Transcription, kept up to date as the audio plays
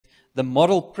the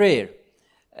model prayer.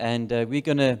 And we're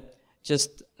going to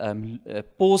just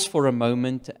pause for a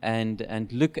moment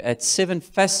and look at 7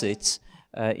 facets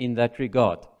in that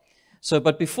regard. So,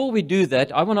 but before we do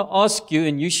that, I want to ask you,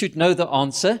 and you should know the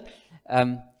answer.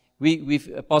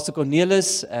 Pastor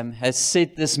Cornelius has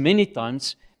said this many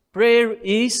times. Prayer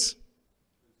is...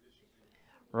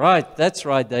 Right, that's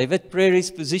right, David. Prayer is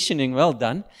positioning. Well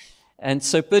done. And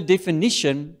so per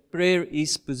definition, prayer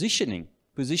is positioning.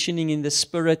 Positioning in the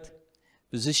Spirit,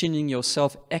 positioning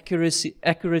yourself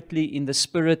accurately in the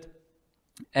Spirit.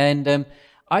 And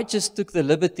I just took the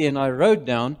liberty and I wrote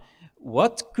down,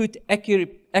 what could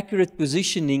accurate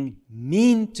positioning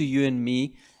mean to you and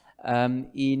me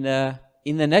in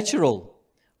the natural,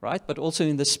 right? But also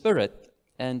in the Spirit.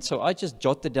 And so I just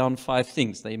jotted down 5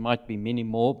 things. There might be many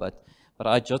more, but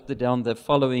I jotted down the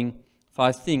following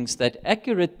 5 things that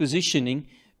accurate positioning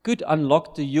could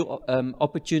unlock to you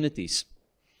opportunities.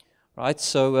 Right?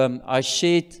 So I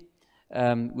shared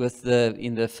in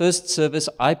the first service,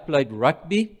 I played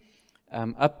rugby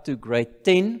up to grade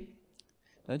 10.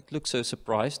 Don't look so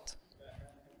surprised.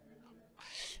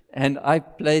 And I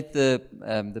played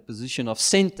the position of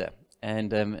center.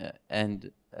 And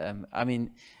I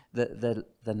mean, the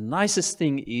nicest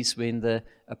thing is when the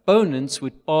opponents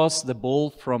would pass the ball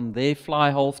from their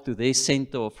fly half to their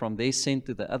center, or from their center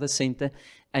to the other center,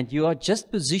 and you are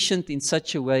just positioned in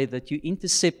such a way that you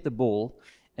intercept the ball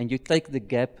and you take the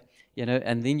gap,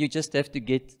 and then you just have to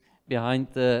get behind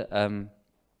the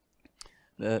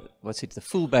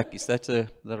fullback, is that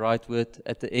the right word,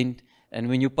 at the end, and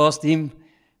when you pass him,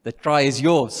 the try is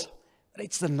yours.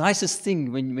 It's the nicest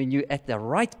thing when you're at the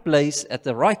right place at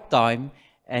the right time,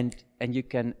 and you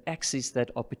can access that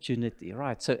opportunity,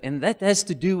 right? So, and that has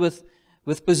to do with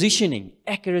positioning,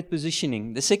 accurate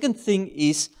positioning. The second thing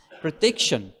is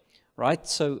protection, right?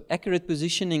 So, accurate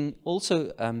positioning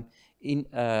also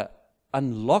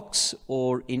unlocks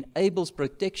or enables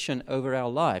protection over our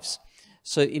lives.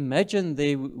 So, imagine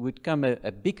there would come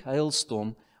a big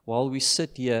hailstorm while we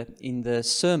sit here in the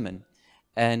sermon,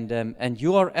 and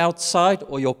you are outside,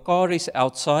 or your car is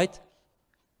outside.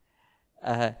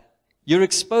 You're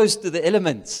exposed to the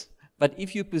elements, but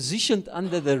if you're positioned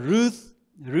under the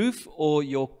roof, or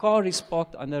your car is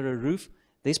parked under a roof,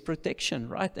 there's protection,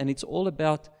 right? And it's all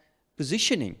about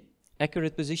positioning,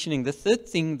 accurate positioning. The third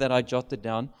thing that I jotted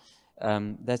down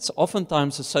that's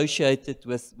oftentimes associated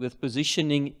with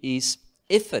positioning is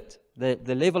effort,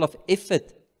 the level of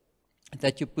effort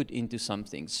that you put into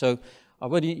something. So I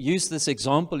want to use this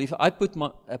example. If I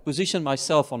position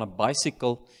myself on a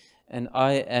bicycle, and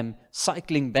I am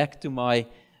cycling back to my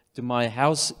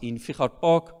house in Figart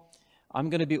Park, I'm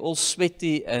going to be all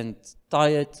sweaty and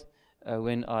tired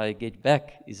when I get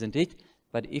back, isn't it?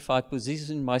 But if I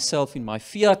position myself in my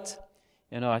Fiat,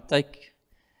 I take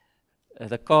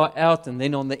the car out, and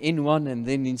then on the N1, and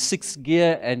then in 6th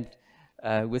gear, and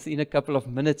within a couple of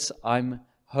minutes, I'm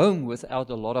home without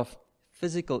a lot of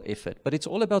physical effort. But it's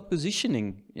all about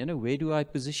positioning. Where do I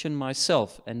position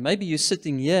myself? And maybe you're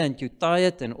sitting here and you're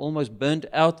tired and almost burnt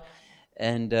out,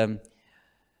 and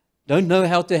don't know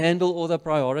how to handle all the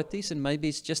priorities, and maybe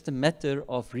it's just a matter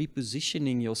of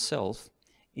repositioning yourself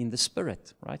in the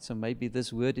Spirit, right? So maybe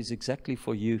this word is exactly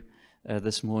for you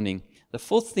this morning. The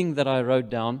fourth thing that I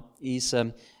wrote down is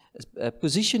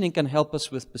positioning can help us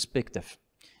with perspective.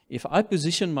 If I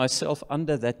position myself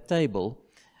under that table,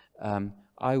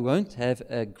 I won't have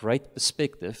a great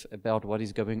perspective about what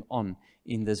is going on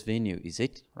in this venue, is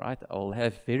it? Right? I'll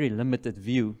have very limited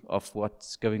view of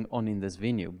what's going on in this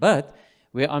venue. But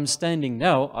where I'm standing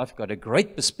now, I've got a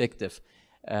great perspective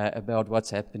about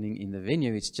what's happening in the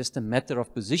venue. It's just a matter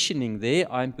of positioning.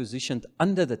 There, I'm positioned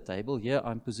under the table. Here,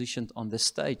 I'm positioned on the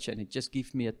stage. And it just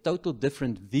gives me a total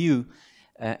different view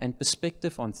and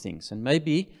perspective on things. And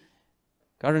maybe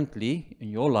currently in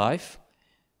your life,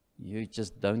 you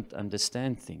just don't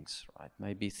understand things, right?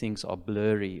 Maybe things are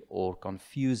blurry or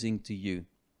confusing to you.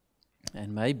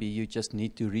 And maybe you just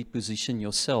need to reposition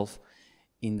yourself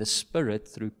in the Spirit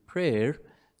through prayer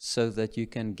so that you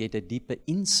can get a deeper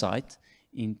insight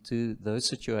into those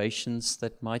situations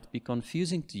that might be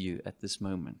confusing to you at this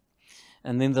moment.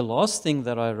 And then the last thing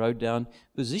that I wrote down,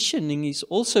 positioning is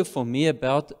also for me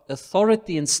about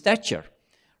authority and stature,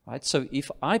 right? So if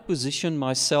I position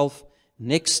myself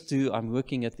next to, I'm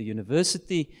working at the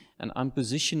university, and I'm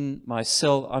positioned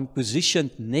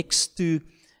next to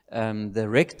the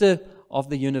rector of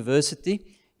the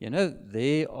university,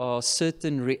 there are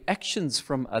certain reactions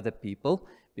from other people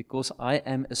because I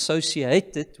am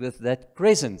associated with that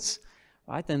presence,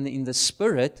 right? And in the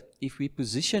Spirit, if we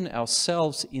position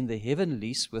ourselves in the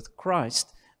heavenlies with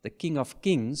Christ, the King of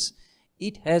Kings,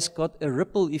 it has got a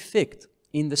ripple effect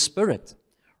in the Spirit,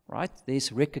 right?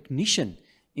 There's recognition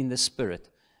in the Spirit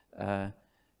of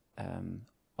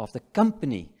the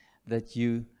company that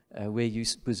you, where you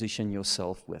position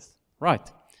yourself with,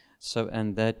 right? So,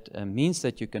 and that means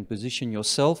that you can position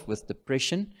yourself with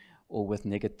depression or with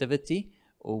negativity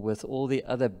or with all the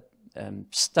other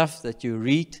stuff that you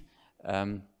read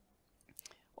on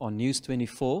News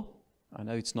 24. I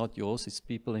know it's not yours, it's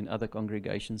people in other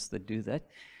congregations that do that.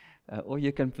 Or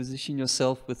you can position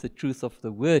yourself with the truth of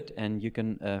the Word, and you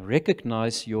can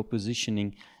recognize your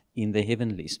positioning in the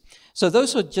heavenlies. So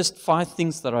those are just 5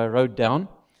 things that I wrote down.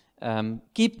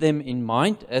 Keep them in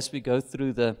mind as we go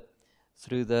through the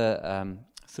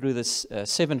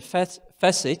 7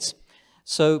 facets.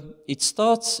 So it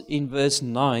starts in verse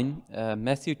 9,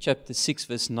 Matthew chapter 6,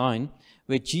 verse 9,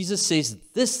 where Jesus says,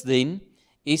 "This then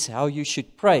is how you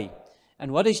should pray."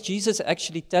 And what is Jesus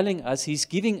actually telling us? He's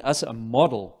giving us a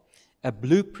model, a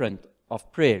blueprint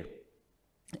of prayer.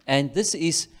 And this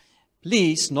is,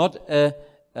 please, not a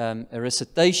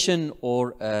recitation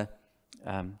or a,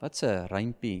 what's a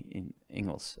rijmpie in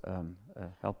Engels?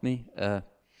 Help me. A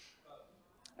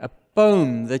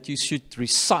poem that you should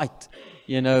recite,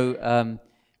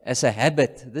 as a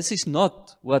habit. This is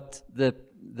not what the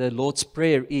Lord's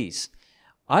Prayer is.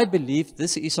 I believe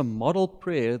this is a model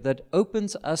prayer that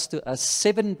opens us to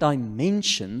 7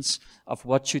 dimensions of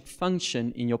what should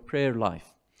function in your prayer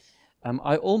life.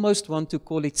 I almost want to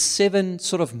call it 7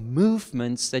 sort of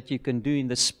movements that you can do in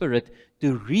the Spirit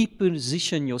to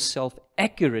reposition yourself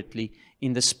accurately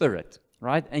in the Spirit,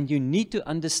 right? And you need to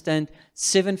understand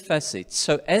 7 facets.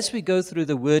 So as we go through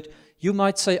the Word, you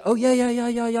might say, oh,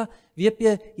 yeah,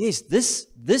 VP, yes,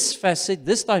 this facet,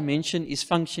 this dimension is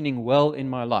functioning well in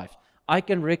my life. I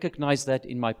can recognize that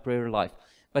in my prayer life.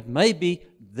 But maybe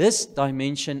this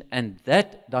dimension and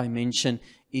that dimension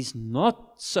is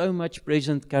not so much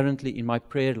present currently in my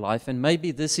prayer life. And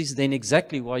maybe this is then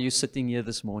exactly why you're sitting here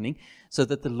this morning, so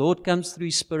that the Lord comes through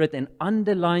His Spirit and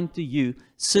underline to you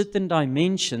certain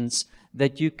dimensions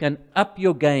that you can up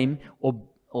your game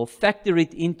or factor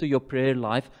it into your prayer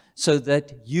life so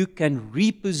that you can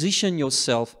reposition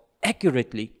yourself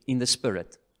accurately in the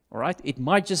Spirit. All right? It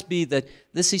might just be that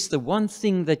this is the one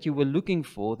thing that you were looking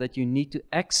for that you need to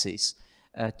access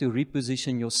to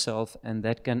reposition yourself, and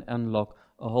that can unlock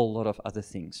a whole lot of other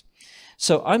things.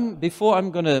 So before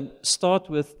I'm going to start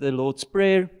with the Lord's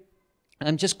Prayer,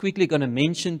 I'm just quickly going to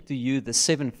mention to you the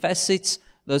 7 facets.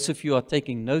 Those of you who are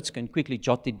taking notes can quickly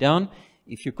jot it down.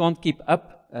 If you can't keep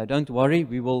up, don't worry.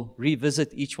 We will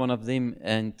revisit each one of them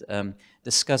and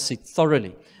discuss it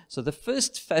thoroughly. So the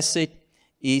first facet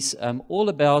is all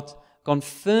about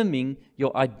confirming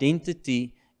your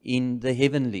identity in the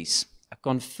heavenlies.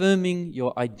 Confirming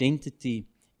your identity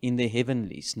in the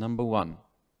heavenlies, number 1.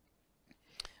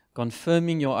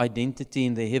 Confirming your identity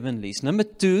in the heavenlies. Number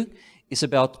 2 is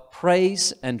about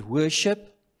praise and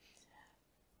worship.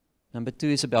 Number 2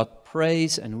 is about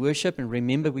praise and worship. And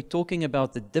remember, we're talking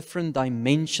about the different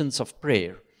dimensions of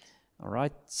prayer. All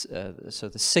right? So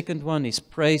the second one is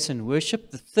praise and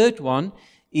worship. The third one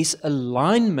is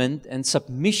alignment and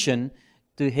submission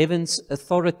to heaven's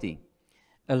authority.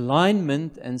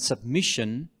 Alignment and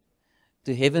submission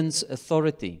to heaven's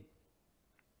authority.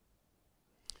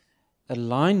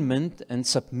 Alignment and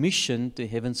submission to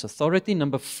heaven's authority.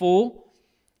 Number 4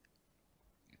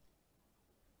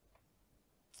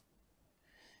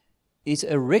 is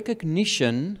a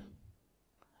recognition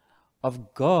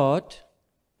of God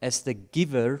as the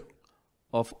giver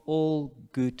of all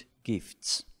good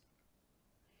gifts.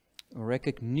 A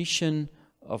recognition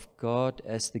of God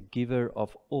as the giver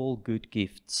of all good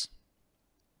gifts.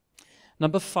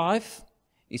 Number 5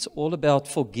 is all about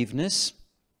forgiveness.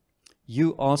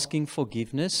 You asking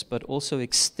forgiveness, but also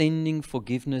extending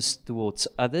forgiveness towards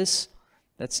others.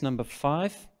 That's number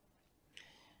 5.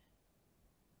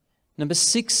 Number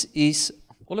 6 is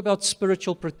all about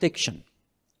spiritual protection.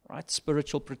 Right?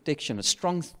 Spiritual protection. A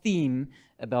strong theme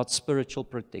about spiritual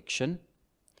protection.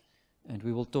 And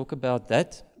we will talk about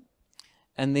that.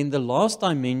 And then the last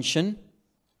dimension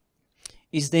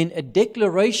is then a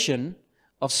declaration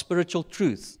of spiritual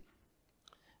truth.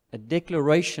 A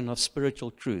declaration of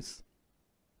spiritual truth.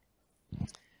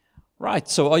 Right,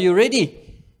 so are you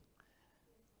ready?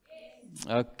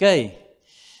 Okay,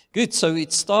 good. So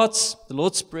the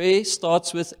Lord's Prayer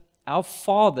starts with our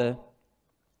Father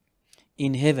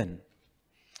in heaven.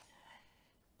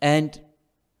 And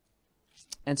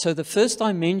so the first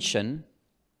dimension,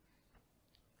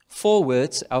 4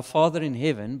 words, our Father in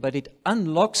heaven, but it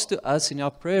unlocks to us in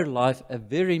our prayer life a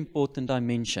very important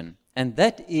dimension. And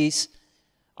that is,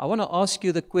 I want to ask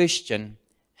you the question,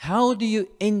 how do you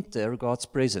enter God's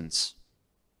presence?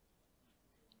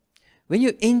 when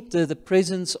you enter the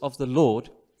presence of the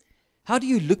Lord, how do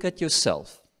you look at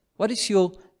yourself? What is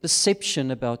your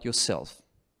perception about yourself?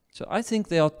 So I think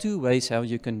there are two ways how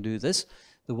you can do this.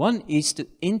 The one is to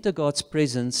enter God's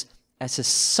presence as a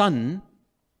son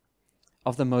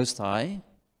of the Most High,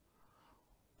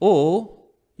 or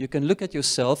you can look at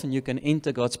yourself and you can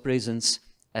enter God's presence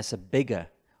as a beggar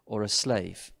or a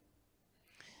slave.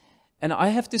 And I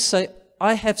have to say,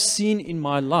 I have seen in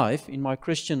my life, in my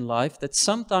Christian life, that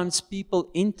sometimes people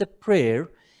enter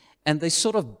prayer and they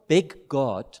sort of beg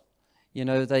God. You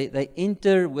know, they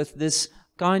enter with this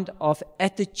kind of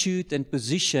attitude and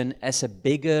position as a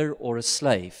beggar or a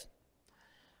slave.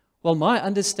 Well, my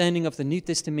understanding of the New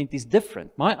Testament is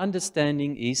different. My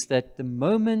understanding is that the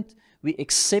moment we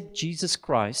accept Jesus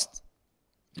Christ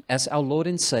as our Lord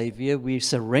and Savior, we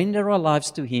surrender our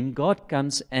lives to Him, God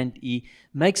comes and He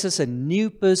makes us a new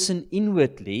person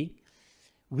inwardly.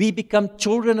 We become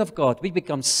children of God. We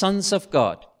become sons of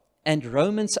God. And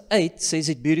Romans 8 says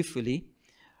it beautifully.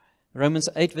 Romans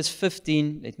 8 verse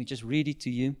 15, let me just read it to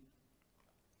you.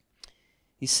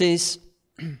 He says,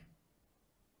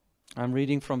 I'm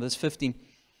reading from verse 15.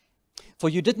 For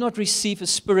you did not receive a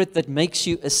spirit that makes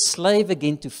you a slave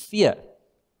again to fear,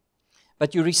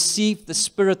 but you received the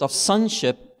spirit of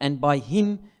sonship, and by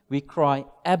Him we cry,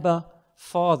 Abba,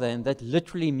 Father. And that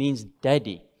literally means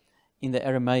daddy in the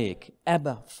Aramaic.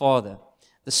 Abba, Father.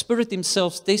 The Spirit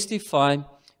Himself testifies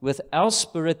with our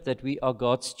spirit that we are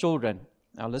God's children.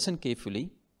 Now listen carefully.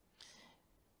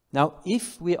 Now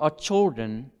if we are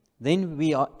children, then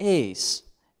we are heirs,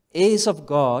 heirs of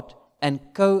God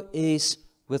and co-heirs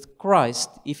with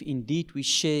Christ, if indeed we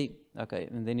share. Okay,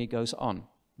 and then it goes on.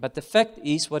 But the fact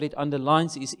is, what it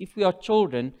underlines is, if we are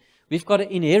children, we've got an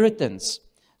inheritance.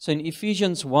 So in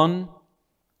Ephesians 1,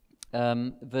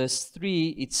 verse 3,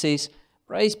 it says,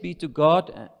 praise be to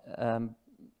God,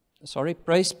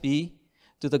 praise be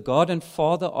to the God and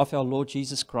Father of our Lord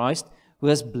Jesus Christ, who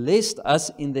has blessed us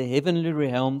in the heavenly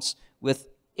realms with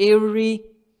every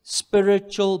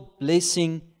spiritual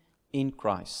blessing in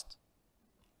Christ.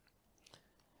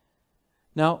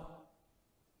 Now,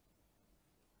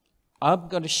 I'm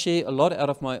going to share a lot out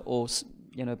of my,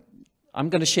 I'm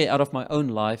going to share out of my own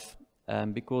life,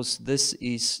 because this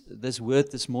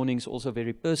word this morning is also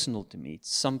very personal to me.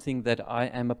 It's something that I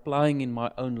am applying in my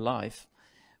own life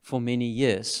for many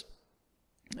years.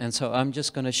 And so I'm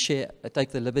just going to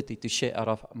take the liberty to share out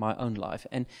of my own life.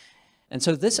 And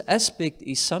so this aspect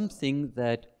is something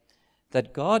that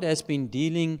God has been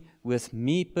dealing with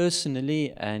me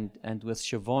personally and with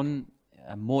Siobhan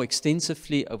more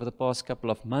extensively over the past couple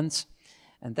of months.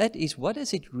 And that is, what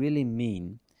does it really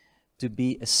mean to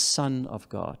be a son of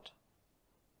God?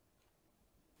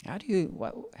 How do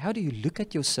you look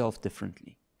at yourself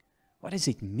differently? What does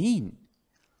it mean?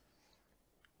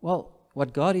 Well,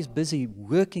 what God is busy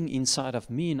working inside of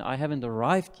me, and I haven't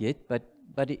arrived yet, but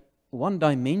one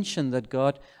dimension that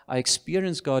I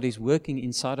experience God is working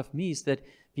inside of me is that,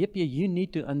 you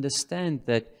need to understand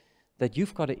that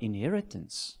you've got an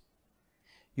inheritance.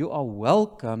 You are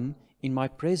welcome in my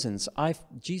presence.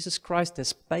 Jesus Christ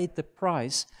has paid the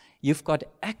price. You've got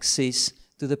access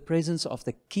to the presence of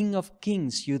the King of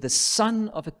Kings. You're the son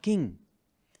of a king.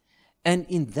 And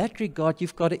in that regard,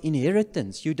 you've got an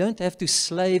inheritance. You don't have to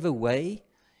slave away.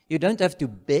 You don't have to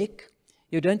beg.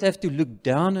 You don't have to look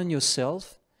down on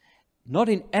yourself. Not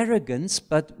in arrogance,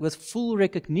 but with full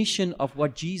recognition of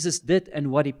what Jesus did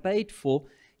and what He paid for.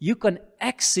 You can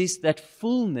access that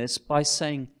fullness by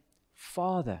saying,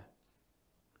 Father,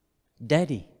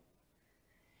 Daddy,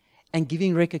 and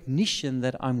giving recognition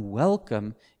that I'm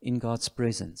welcome in God's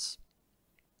presence.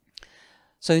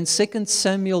 So in 2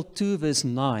 Samuel 2 verse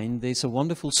 9, there's a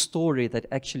wonderful story that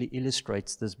actually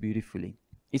illustrates this beautifully.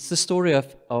 It's the story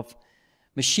of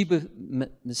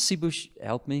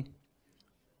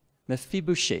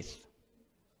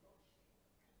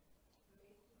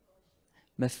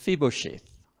Mephibosheth.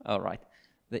 All right.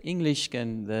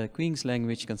 The Queen's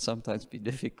language can sometimes be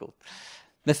difficult.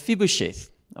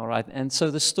 Mephibosheth. All right. And so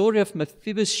the story of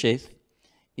Mephibosheth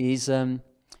is,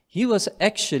 he was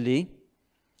actually,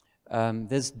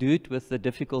 this dude with the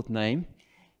difficult name,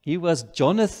 he was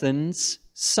Jonathan's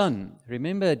son.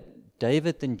 Remember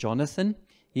David and Jonathan?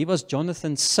 He was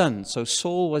Jonathan's son, so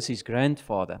Saul was his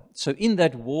grandfather. So in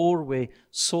that war where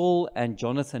Saul and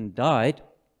Jonathan died,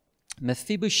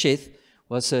 Mephibosheth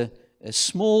was a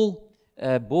small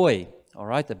boy, all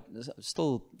right,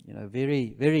 still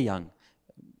very, very young.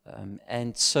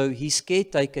 And so his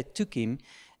caretaker took him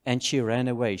and she ran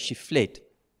away, she fled.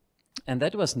 And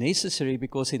that was necessary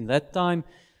because in that time,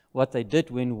 what they did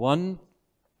when one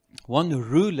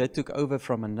ruler took over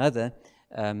from another,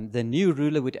 the new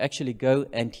ruler would actually go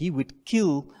and he would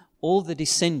kill all the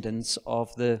descendants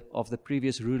of the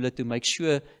previous ruler to make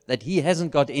sure that he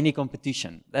hasn't got any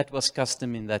competition. That was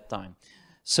custom in that time.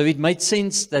 So it made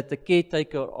sense that the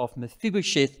caretaker of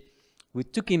Mephibosheth, who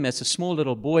took him as a small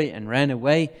little boy and ran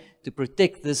away to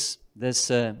protect this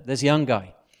young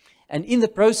guy. And in the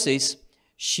process,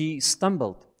 she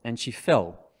stumbled and she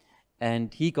fell.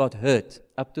 And he got hurt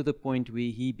up to the point where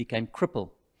he became crippled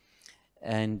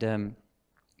and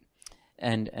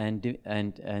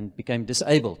became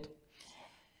disabled.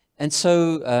 And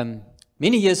so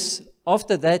many years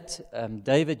after that,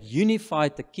 David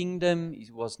unified the kingdom. He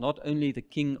was not only the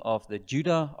king of the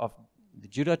Judah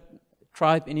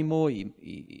tribe anymore.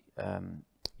 He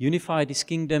unified his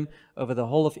kingdom over the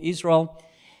whole of Israel.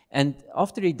 And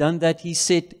after he done that, he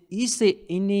said, "Is there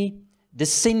any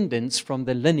descendants from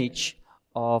the lineage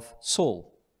of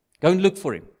Saul? Go and look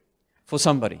for him, for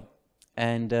somebody."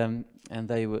 And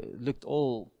they looked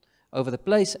all over the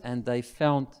place, and they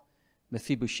found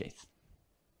Mephibosheth.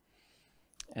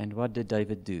 And what did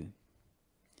David do?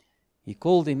 He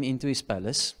called him into his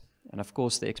palace, and of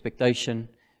course the expectation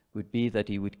would be that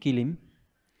he would kill him.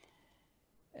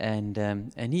 And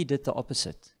he did the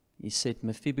opposite. He said,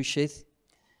 "Mephibosheth,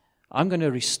 I'm going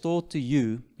to restore to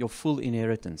you your full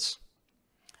inheritance.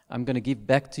 I'm going to give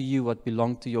back to you what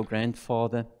belonged to your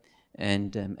grandfather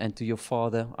and to your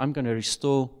father. I'm going to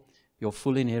restore your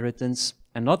full inheritance.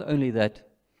 And not only that,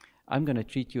 I'm going to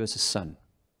treat you as a son.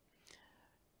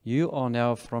 You are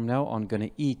now, from now on, going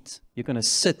to eat. You're going to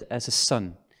sit as a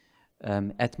son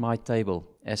at my table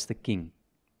as the king.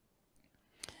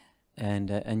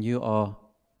 And you are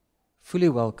fully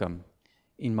welcome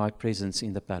in my presence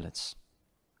in the palace."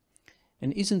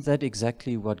 And isn't that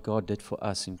exactly what God did for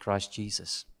us in Christ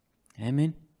Jesus?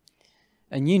 Amen.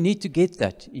 And you need to get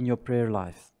that in your prayer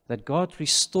life, that God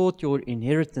restored your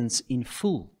inheritance in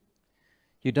full.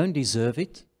 You don't deserve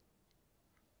it.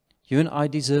 You and I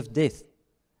deserve death.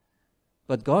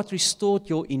 But God restored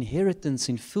your inheritance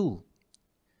in full.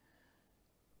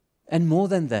 And more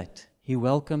than that, He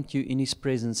welcomed you in His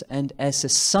presence, and as a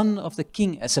son of the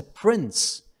King, as a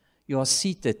prince, you are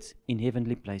seated in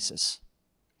heavenly places.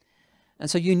 And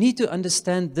so you need to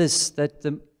understand this, that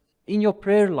in your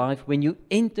prayer life, when you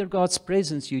enter God's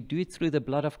presence, you do it through the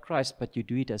blood of Christ, but you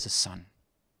do it as a son.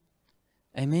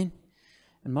 Amen?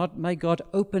 And may God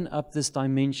open up this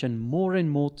dimension more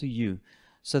and more to you,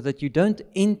 so that you don't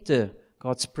enter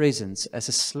God's presence as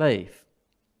a slave,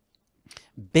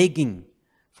 begging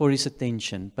for His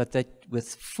attention, but that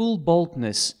with full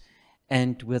boldness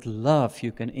and with love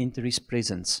you can enter His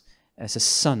presence as a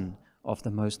son of the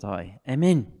Most High.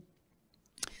 Amen.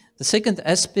 The second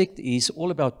aspect is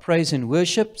all about praise and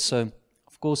worship. So,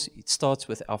 of course, it starts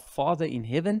with our Father in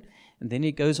heaven, and then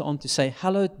it goes on to say,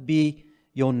 "Hallowed be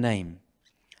your name.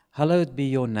 Hallowed be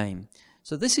your name."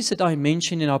 So this is a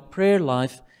dimension in our prayer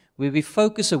life where we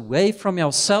focus away from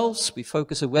ourselves, we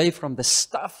focus away from the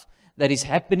stuff that is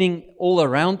happening all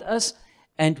around us,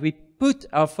 and we put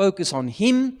our focus on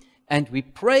Him, and we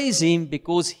praise Him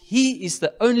because He is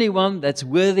the only one that's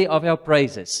worthy of our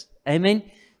praises. Amen?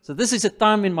 So this is a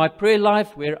time in my prayer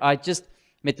life where I just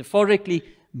metaphorically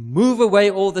move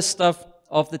away all the stuff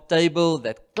off the table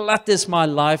that clutters my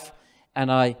life,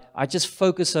 and I just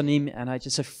focus on Him, and I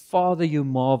just say, "Father, you're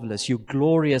marvelous, you're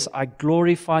glorious, I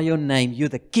glorify your name. You're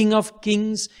the King of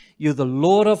kings, you're the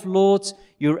Lord of lords,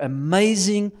 you're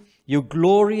amazing, you're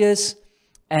glorious,"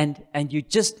 and you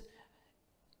just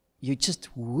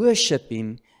worship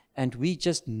Him. And we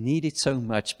just need it so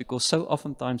much, because so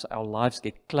oftentimes our lives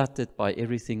get cluttered by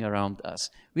everything around us.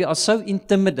 We are so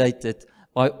intimidated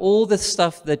by all the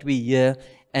stuff that we hear,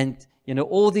 and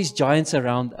all these giants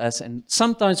around us. And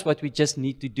sometimes what we just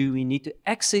need to do, we need to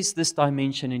access this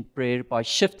dimension in prayer by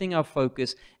shifting our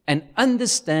focus and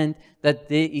understand that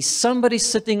there is somebody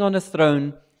sitting on a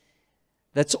throne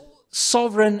that's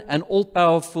sovereign and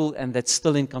all-powerful, and that's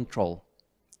still in control.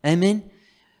 Amen?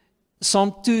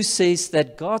 Psalm 2 says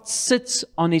that God sits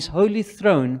on His holy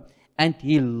throne and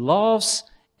He laughs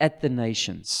at the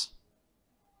nations.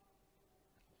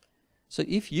 So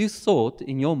if you thought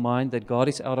in your mind that God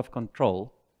is out of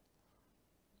control,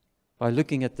 by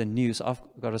looking at the news, I've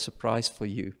got a surprise for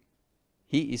you.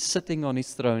 He is sitting on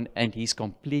His throne and He's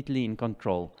completely in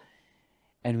control.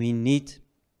 And we need,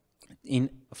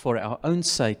 for our own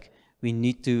sake, we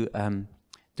need to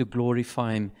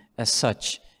glorify Him as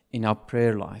such in our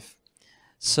prayer life.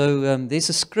 So there's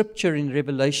a scripture in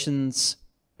Revelations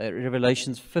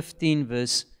 15,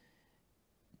 verse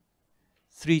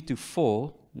 3 to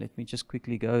 4. Let me just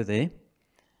quickly go there.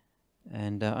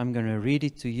 And I'm going to read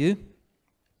it to you.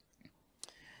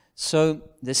 So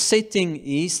the setting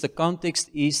is, the context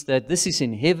is that this is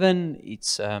in heaven.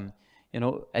 It's,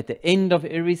 at the end of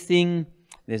everything.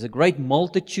 There's a great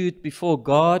multitude before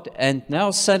God. And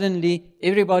now suddenly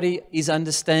everybody is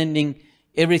understanding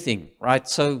everything, right?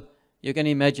 So you can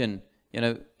imagine,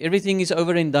 everything is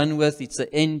over and done with. It's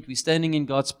the end. We're standing in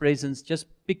God's presence. Just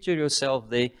picture yourself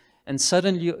there. And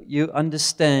suddenly you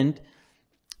understand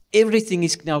everything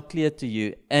is now clear to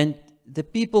you. And the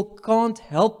people can't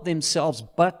help themselves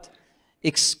but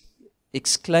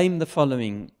exclaim the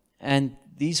following. And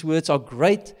these words are,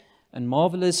 great and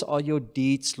marvelous are your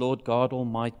deeds, Lord God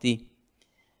Almighty.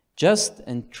 Just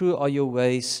and true are your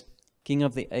ways, King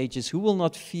of the ages. Who will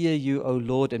not fear you, O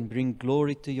Lord, and bring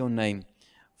glory to your name?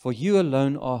 For you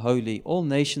alone are holy. All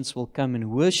nations will come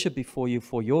and worship before you,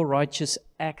 for your righteous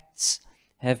acts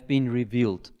have been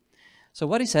revealed. So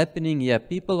what is happening here?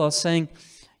 People are saying,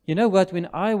 you know what, when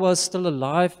I was still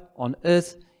alive on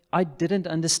earth, I didn't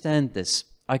understand this.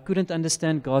 I couldn't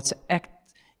understand God's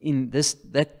act in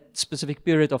that specific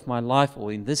period of my life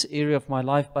or in this area of my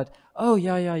life. But,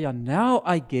 now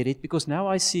I get it, because now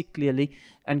I see clearly.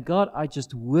 And God, I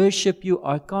just worship you.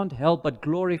 I can't help but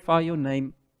glorify your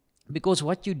name, because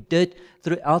what you did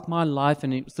throughout my life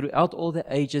and throughout all the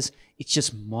ages, it's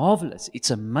just marvelous. It's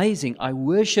amazing. I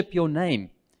worship your name.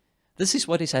 This is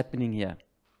what is happening here,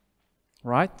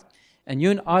 right? And you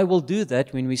and I will do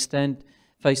that when we stand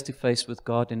face to face with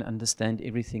God and understand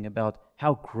everything about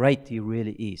how great He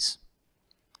really is.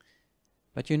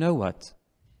 But you know what?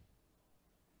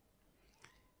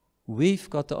 We've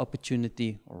got the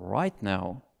opportunity right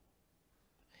now,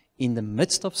 in the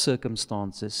midst of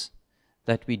circumstances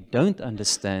that we don't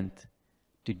understand,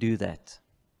 to do that,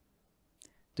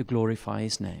 to glorify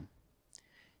His name.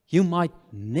 You might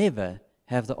never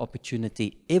have the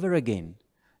opportunity ever again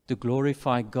to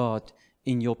glorify God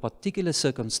in your particular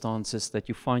circumstances that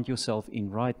you find yourself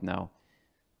in right now,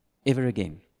 ever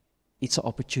again. It's an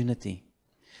opportunity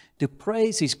to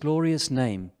praise His glorious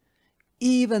name,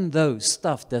 even though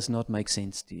stuff does not make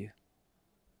sense to you.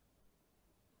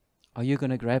 Are you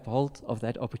going to grab hold of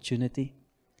that opportunity?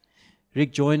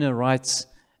 Rick Joyner writes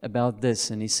about this,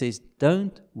 and he says,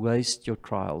 don't waste your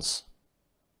trials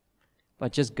by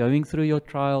just going through your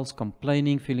trials,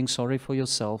 complaining, feeling sorry for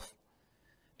yourself.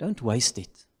 Don't waste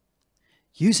it.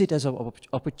 Use it as an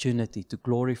opportunity to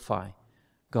glorify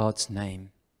God's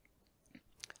name.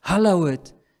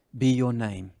 Hallowed be your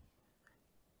name.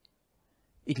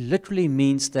 It literally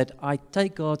means that I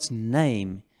take God's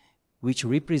name, which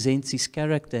represents His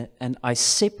character, and I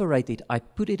separate it, I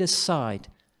put it aside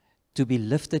to be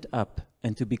lifted up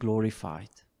and to be glorified.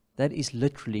 That is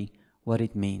literally what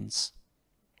it means.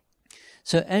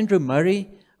 So Andrew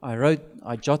Murray,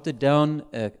 I jotted down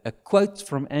a quote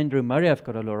from Andrew Murray. I've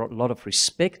got a lot of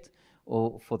respect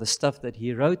for the stuff that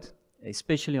he wrote,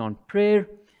 especially on prayer.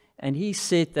 And he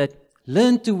said that,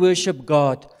 learn to worship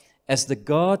God as the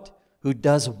God who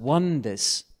does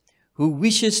wonders, who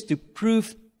wishes to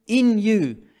prove in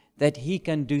you that He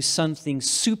can do something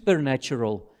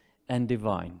supernatural and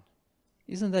divine.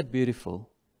 Isn't that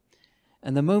beautiful?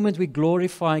 And the moment we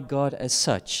glorify God as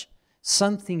such,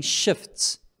 something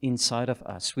shifts inside of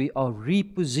us. We are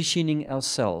repositioning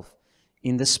ourselves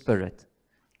in the Spirit,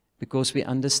 because we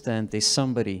understand there's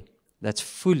somebody that's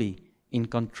fully in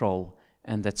control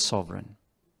and that's sovereign.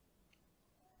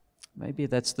 Maybe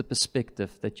that's the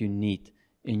perspective that you need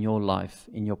in your life,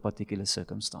 in your particular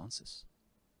circumstances.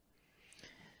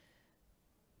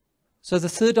 So the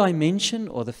third dimension,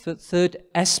 or the third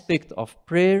aspect of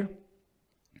prayer,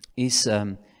 is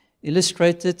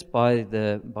illustrated by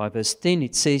verse 10.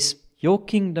 It says, your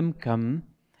kingdom come,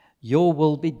 your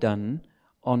will be done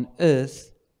on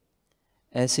earth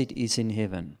as it is in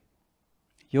heaven.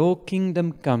 Your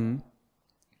kingdom come,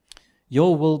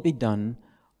 your will be done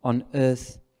on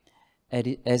earth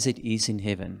as it is in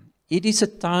heaven. It is a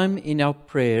time in our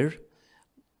prayer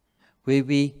where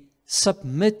we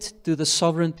submit to the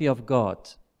sovereignty of God.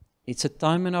 It's a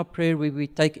time in our prayer where we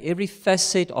take every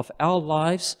facet of our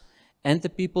lives and the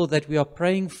people that we are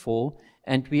praying for,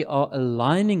 and we are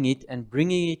aligning it and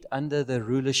bringing it under the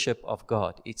rulership of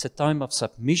God. It's a time of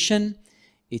submission.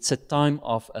 It's a time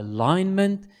of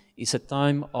alignment. It's a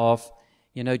time of,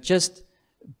 just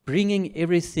bringing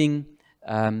everything,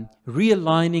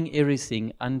 realigning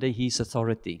everything under His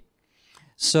authority.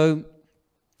 So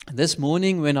this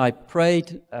morning when I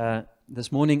prayed,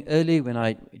 this morning early when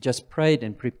I just prayed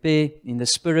and prepared in the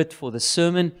Spirit for the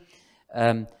sermon,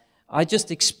 I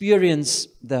just experienced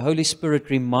the Holy Spirit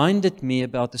reminded me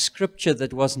about the scripture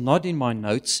that was not in my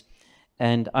notes,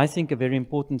 and I think a very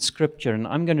important scripture, and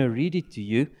I'm going to read it to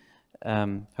you.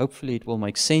 Hopefully it will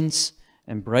make sense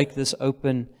and break this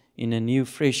open in a new,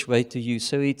 fresh way to you.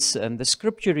 So it's the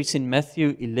scripture is in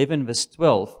Matthew 11, verse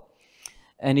 12.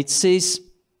 And it says,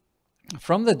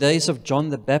 from the days of John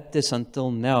the Baptist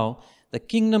until now, the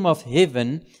kingdom of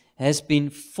heaven has been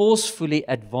forcefully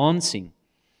advancing,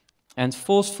 and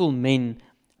forceful men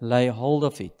lay hold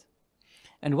of it.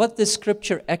 And what the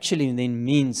scripture actually then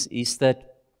means is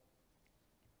that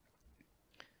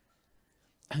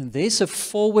there's a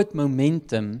forward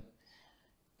momentum.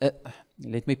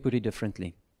 Let me put it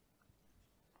differently.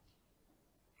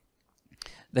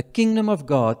 The kingdom of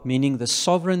God, meaning the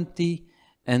sovereignty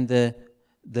and the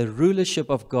rulership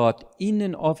of God in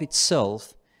and of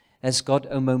itself, has got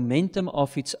a momentum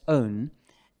of its own.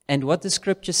 And what the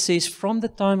scripture says, from the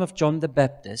time of John the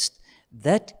Baptist,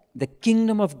 that the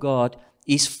kingdom of God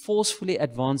is forcefully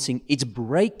advancing. It's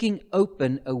breaking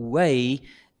open a way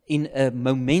in a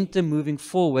momentum moving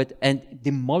forward and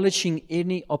demolishing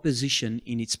any opposition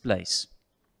in its place.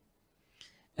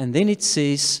 And then it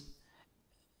says,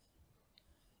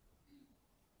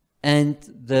 and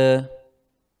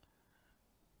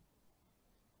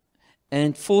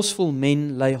forceful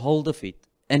men lay hold of it.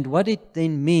 And what it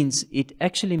then means, it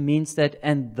actually means that,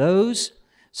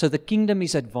 so the kingdom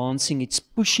is advancing, it's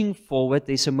pushing forward,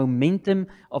 there's a momentum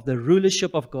of the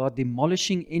rulership of God,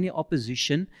 demolishing any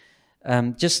opposition,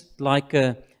 just like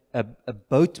a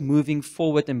boat moving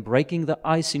forward and breaking the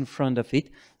ice in front of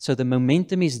it. So the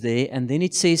momentum is there, and then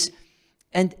it says,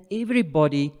 and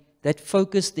everybody that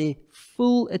focus their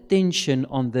full attention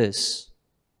on this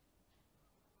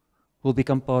will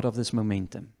become part of this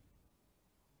momentum.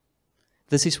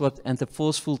 This is what, and the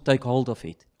forceful take hold of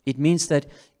it. It means that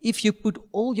if you put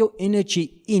all your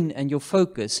energy in and your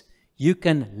focus, you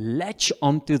can latch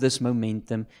onto this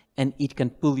momentum and it can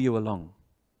pull you along.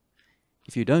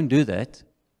 If you don't do that,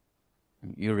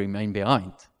 you remain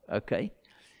behind. Okay?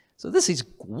 So this is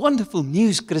wonderful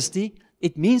news, Christy.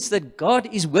 It means that God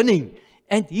is winning.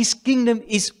 And His kingdom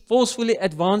is forcefully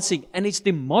advancing, and it's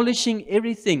demolishing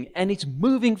everything, and it's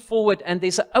moving forward, and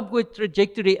there's an upward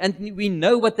trajectory, and we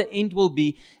know what the end will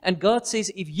be. And God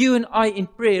says, if you and I in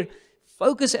prayer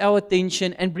focus our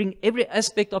attention and bring every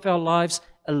aspect of our lives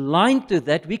aligned to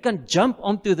that, we can jump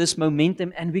onto this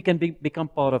momentum and we can become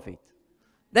part of it.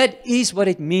 That is what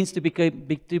it means to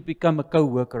become a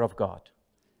co-worker of God.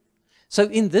 So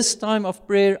in this time of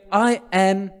prayer,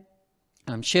 I'm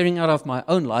sharing out of my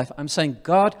own life. I'm saying,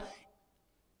 God,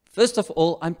 first of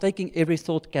all, I'm taking every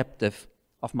thought captive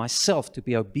of myself to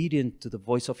be obedient to the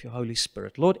voice of your Holy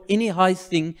Spirit. Lord, any high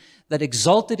thing that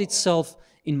exalted itself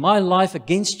in my life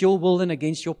against your will and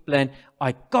against your plan,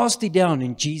 I cast it down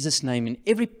in Jesus' name. And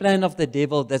every plan of the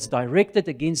devil that's directed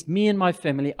against me and my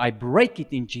family, I break it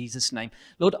in Jesus' name.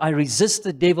 Lord, I resist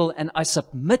the devil and I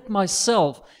submit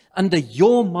myself under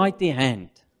your mighty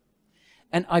hand.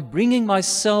 And I'm bringing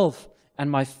myself and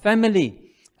my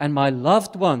family, and my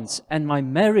loved ones, and my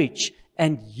marriage,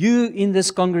 and you in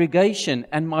this congregation,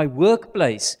 and my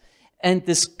workplace, and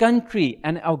this country,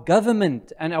 and our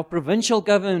government, and our provincial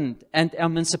government, and our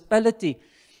municipality,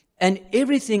 and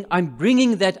everything, I'm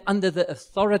bringing that under the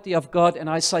authority of God, and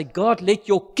I say, God, let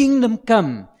your kingdom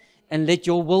come, and let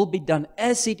your will be done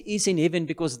as it is in heaven,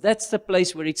 because that's the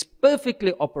place where it's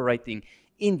perfectly operating.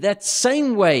 In that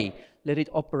same way, let it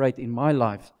operate in my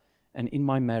life, and in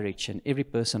my marriage, and every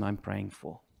person I'm praying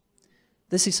for.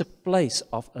 This is a place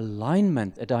of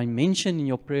alignment, a dimension in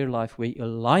your prayer life where you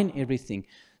align everything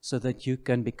so that you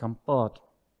can become part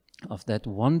of that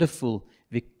wonderful,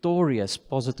 victorious,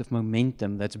 positive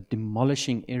momentum that's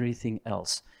demolishing everything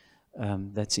else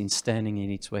that's standing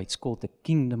in its way. It's called the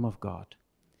kingdom of God.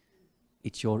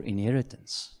 It's your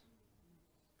inheritance.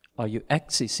 Are you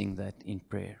accessing that in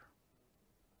prayer?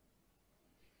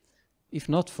 If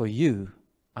not for you,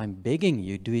 I'm begging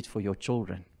you, do it for your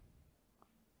children.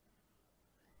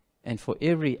 And for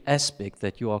every aspect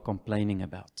that you are complaining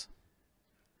about.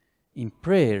 In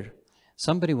prayer,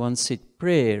 somebody once said,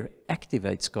 prayer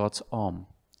activates God's arm.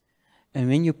 And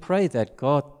when you pray that,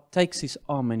 God takes His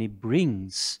arm and He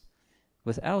brings,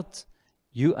 without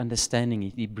you understanding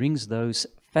it, He brings those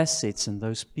facets and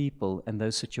those people and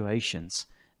those situations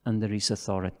under His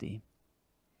authority.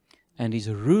 And His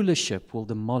rulership will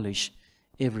demolish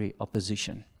every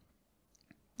opposition.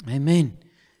 Amen.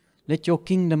 Let your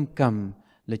kingdom come.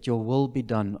 Let your will be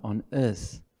done on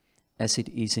earth as it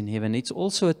is in heaven. It's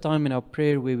also a time in our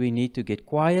prayer where we need to get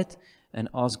quiet and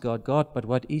ask God, God, but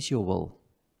what is your will?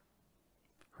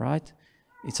 Right?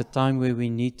 It's a time where we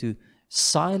need to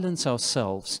silence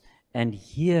ourselves and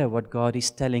hear what God is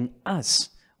telling us,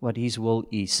 what His will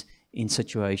is in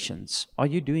situations. Are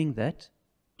you doing that?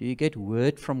 Do you get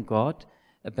word from God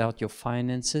about your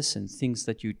finances and things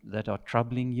that are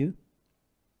troubling you?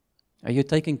 Are you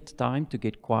taking time to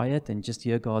get quiet and just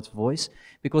hear God's voice?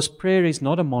 Because prayer is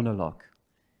not a monologue.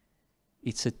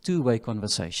 It's a two-way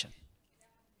conversation.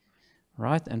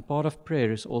 Right? And part of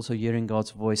prayer is also hearing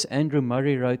God's voice. Andrew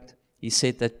Murray wrote, he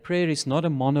said that prayer is not a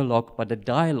monologue but a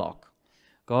dialogue.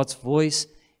 God's voice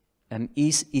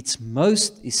is its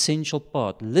most essential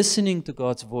part. Listening to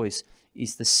God's voice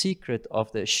is the secret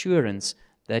of the assurance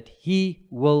that He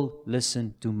will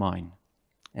listen to mine.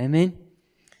 Amen?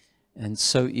 And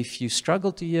so if you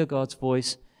struggle to hear God's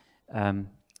voice,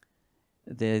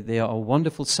 there are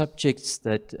wonderful subjects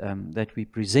that we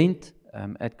present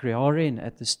at Creare and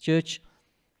at this church.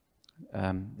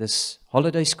 This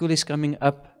holiday school is coming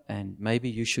up, and maybe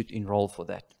you should enroll for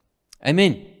that.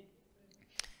 Amen.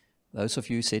 Those of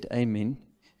you who said amen,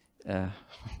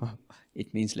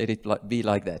 it means let it be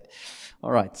like that.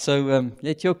 All right, so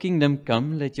let your kingdom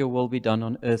come, let your will be done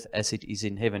on earth as it is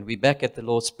in heaven. We're back at the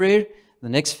Lord's Prayer. The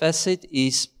next facet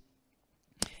is,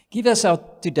 give us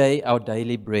today our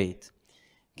daily bread.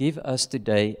 Give us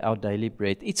today our daily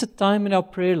bread. It's a time in our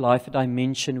prayer life, a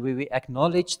dimension where we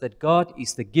acknowledge that God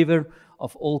is the giver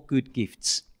of all good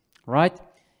gifts, right?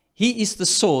 He is the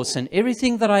source, and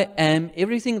everything that I am,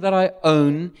 everything that I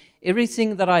own,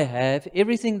 everything that I have,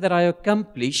 everything that I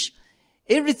accomplish,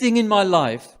 everything in my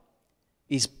life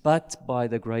is but by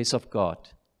the grace of God.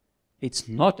 It's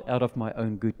not out of my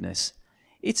own goodness.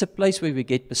 It's a place where we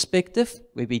get perspective,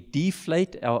 where we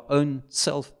deflate our own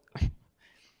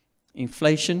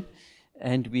self-inflation,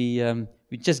 and we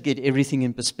just get everything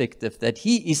in perspective, that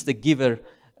He is the giver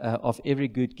of every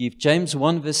good gift. James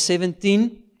 1 verse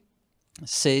 17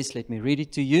 says, let me read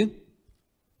it to you.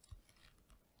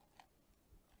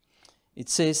 It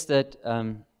says that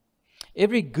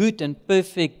every good and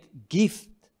perfect gift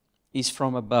is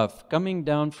from above, coming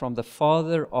down from the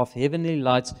Father of heavenly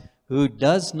lights, who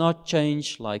does not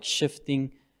change like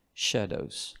shifting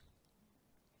shadows.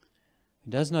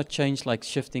 He does not change like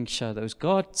shifting shadows.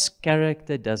 God's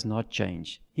character does not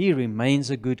change. He remains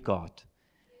a good God.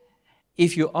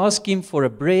 If you ask Him for a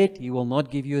bread, He will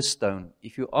not give you a stone.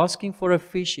 If you ask Him for a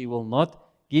fish, He will not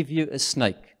give you a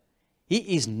snake.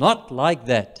 He is not like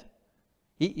that.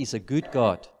 He is a good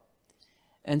God.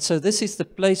 And so this is the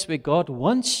place where God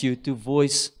wants you to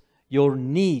voice your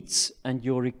needs and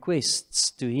your requests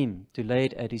to Him, to lay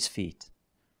it at His feet.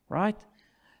 Right?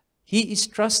 He is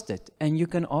trusted, and you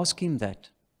can ask Him that.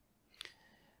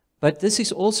 But this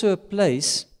is also a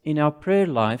place in our prayer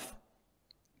life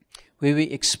where we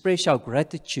express our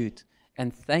gratitude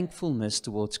and thankfulness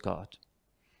towards God.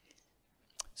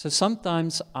 So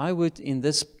sometimes I would, in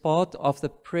this part of the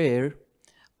prayer,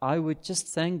 I would just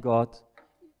thank God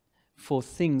for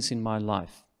things in my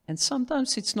life. And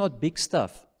sometimes it's not big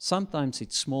stuff. Sometimes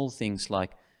it's small things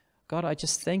like, God, I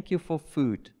just thank you for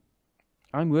food.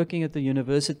 I'm working at the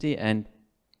university, and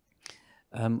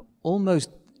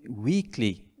almost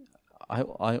weekly,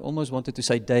 I almost wanted to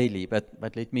say daily, but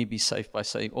let me be safe by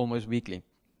saying almost weekly.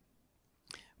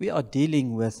 We are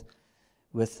dealing with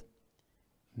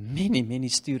many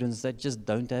students that just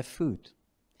don't have food.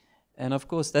 And of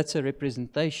course, that's a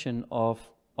representation of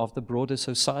the broader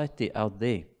society out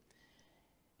there.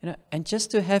 You know, and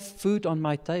just to have food on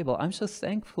my table, I'm so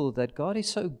thankful that God is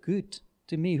so good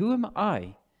to me. Who am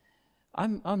I?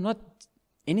 I'm not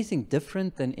anything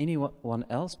different than anyone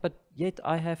else, but yet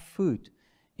I have food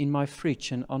in my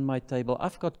fridge and on my table.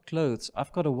 I've got clothes.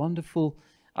 I've got a wonderful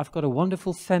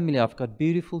family. I've got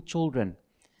beautiful children.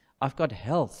 I've got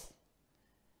health.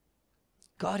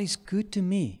 God is good to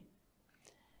me.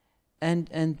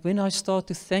 And when I start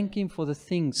to thank Him for the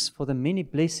things, for the many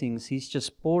blessings He's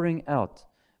just pouring out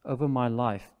over my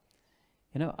life,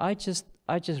 you know, I just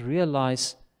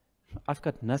realize I've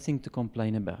got nothing to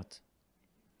complain about.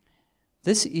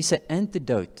 This is an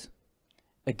antidote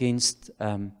against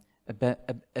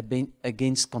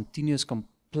continuous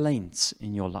complaints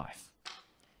in your life.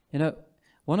 You know,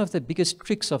 one of the biggest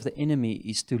tricks of the enemy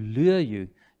is to lure you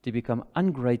to become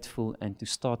ungrateful and to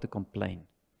start to complain.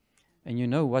 And you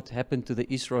know what happened to the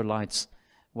Israelites,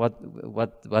 what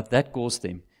that caused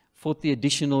them. 40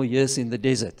 additional years in the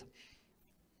desert.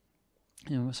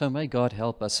 You know, so may God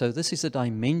help us. So this is a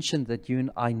dimension that you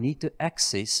and I need to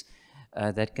access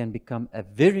that can become a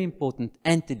very important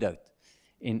antidote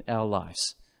in our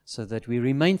lives, so that we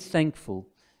remain thankful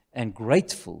and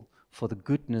grateful for the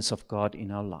goodness of God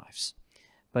in our lives.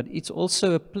 But it's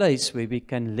also a place where we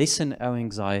can lessen our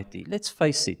anxiety. Let's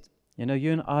face it. You know,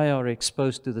 you and I are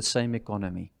exposed to the same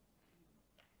economy.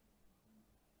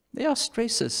 There are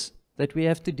stresses that we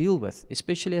have to deal with,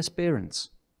 especially as parents.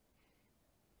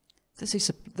 This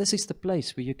is the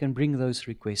place where you can bring those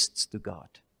requests to God.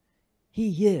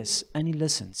 He hears and He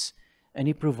listens, and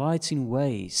He provides in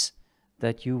ways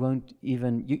that you won't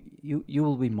even, you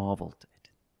will be marveled at.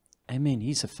 Amen.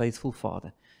 He's a faithful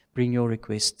Father. Bring your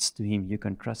requests to Him. You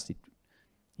can trust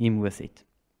Him with it.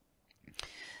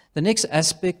 The next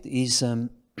aspect is, so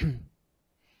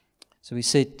we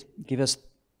said, give us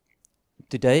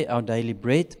today our daily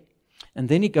bread. And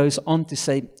then he goes on to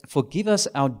say, forgive us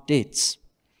our debts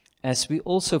as we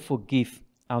also forgive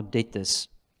our debtors.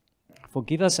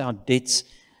 Forgive us our debts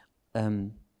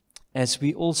as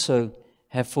we also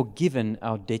have forgiven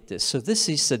our debtors. So this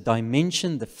is a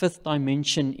dimension, the fifth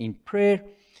dimension in prayer,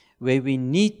 where we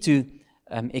need to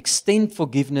extend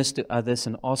forgiveness to others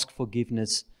and ask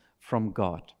forgiveness from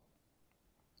God.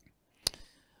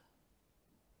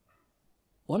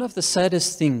 One of the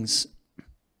saddest things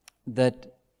that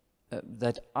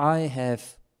I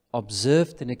have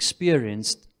observed and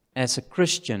experienced as a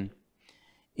Christian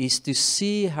is to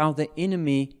see how the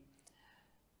enemy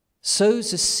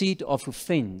sows a seed of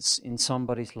offense in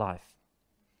somebody's life.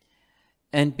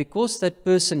 And because that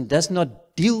person does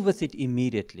not deal with it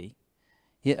immediately,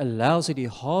 he allows it, he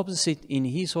harbors it in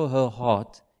his or her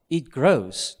heart, it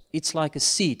grows. It's like a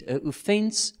seed. An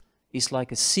offense is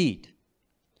like a seed.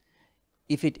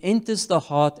 If it enters the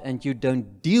heart and you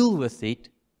don't deal with it,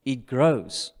 it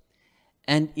grows.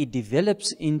 And it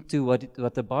develops into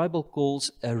what the Bible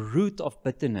calls a root of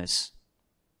bitterness.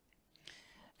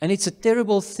 And it's a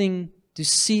terrible thing to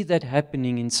see that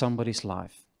happening in somebody's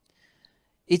life.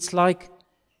 It's like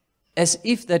as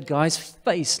if that guy's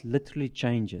face literally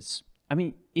changes. I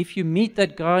mean, if you meet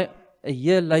that guy a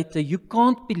year later, you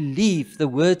can't believe the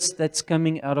words that's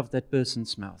coming out of that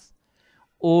person's mouth.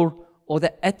 Or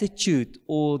the attitude,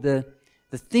 or the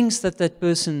things that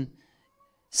person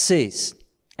says.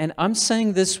 And I'm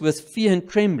saying this with fear and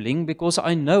trembling because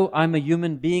I know I'm a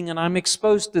human being and I'm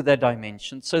exposed to that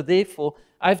dimension. So therefore,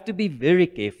 I have to be very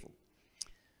careful.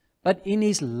 But in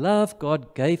His love,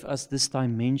 God gave us this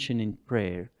dimension in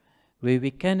prayer where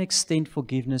we can extend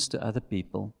forgiveness to other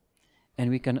people and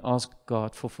we can ask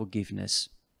God for forgiveness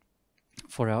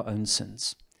for our own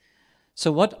sins.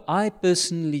 So what I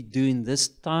personally do in this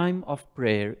time of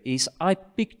prayer is I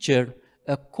picture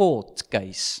a court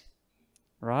case,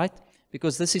 right?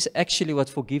 Because this is actually what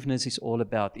forgiveness is all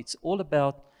about. It's all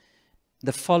about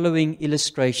the following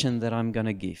illustration that I'm going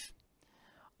to give.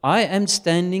 I am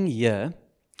standing here,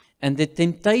 and the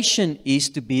temptation is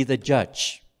to be the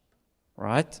judge,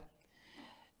 right?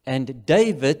 And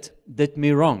David did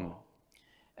me wrong.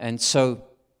 And so,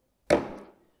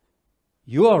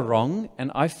 you are wrong,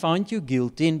 and I find you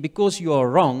guilty, and because you are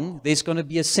wrong, there's going to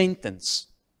be a sentence.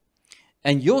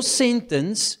 And your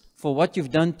sentence for what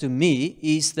you've done to me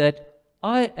is that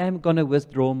I am going to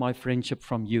withdraw my friendship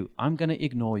from you. I'm going to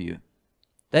ignore you.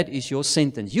 That is your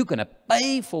sentence. You're going to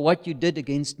pay for what you did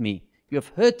against me. You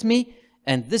have hurt me,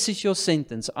 and this is your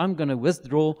sentence. I'm going to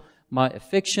withdraw my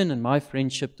affection and my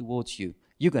friendship towards you.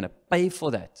 You're going to pay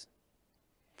for that.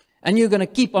 And you're going to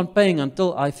keep on paying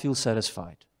until I feel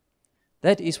satisfied.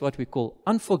 That is what we call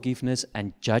unforgiveness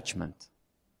and judgment.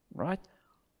 Right?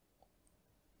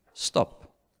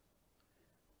 Stop.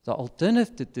 The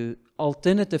alternative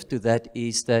to that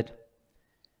is that,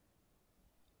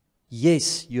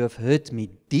 yes, you have hurt me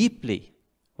deeply.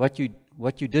 What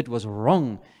you did was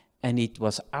wrong, and it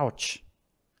was ouch.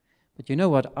 But you know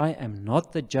what? I am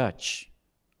not the judge.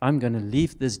 I'm going to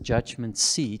leave this judgment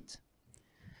seat,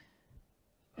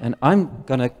 and I'm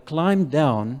going to climb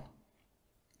down,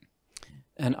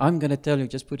 and I'm going to tell you,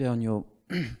 just put it on your,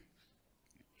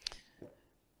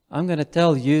 I'm going to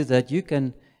tell you that you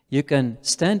can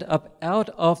stand up out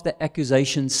of the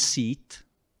accusation seat.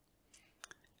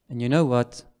 And you know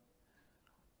what?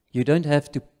 You don't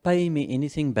have to pay me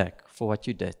anything back for what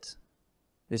you did.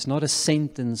 There's not a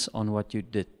sentence on what you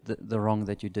did, the wrong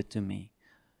that you did to me.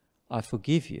 I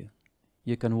forgive you.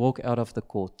 You can walk out of the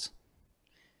court.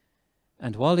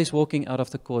 And while he's walking out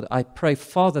of the court, I pray,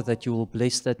 Father, that you will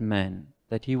bless that man,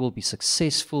 that he will be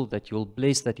successful, that you will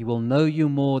bless, that he will know you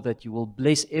more, that you will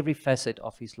bless every facet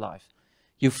of his life.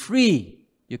 You're free.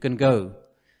 You can go.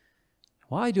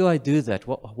 Why do I do that?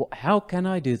 How can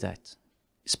I do that?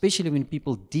 Especially when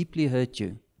people deeply hurt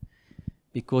you.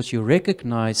 Because you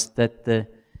recognize that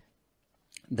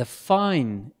the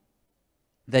fine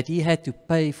that he had to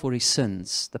pay for his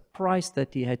sins, the price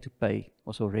that he had to pay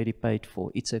was already paid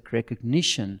for. It's a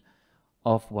recognition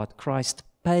of what Christ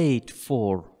paid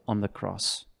for on the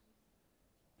cross.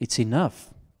 It's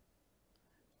enough.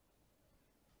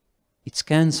 It's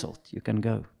cancelled. You can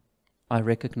go. I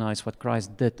recognize what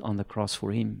Christ did on the cross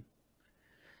for him.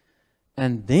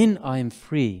 And then I am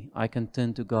free. I can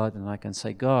turn to God and I can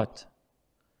say, God,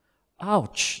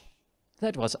 ouch,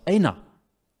 that was Anna.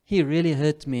 He really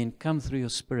hurt me, and come through your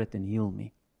Spirit and heal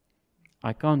me.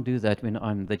 I can't do that when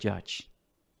I'm the judge.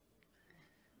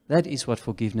 That is what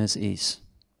forgiveness is.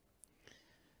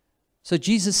 So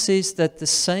Jesus says that the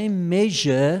same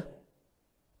measure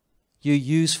you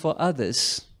use for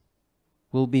others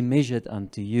will be measured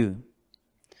unto you.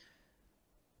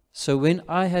 So when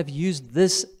I have used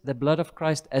this, the blood of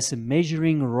Christ, as a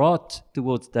measuring rod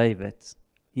towards David,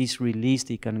 he's released,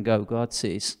 he can go. God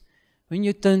says, when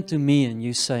you turn to me and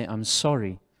you say, I'm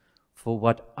sorry for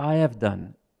what I have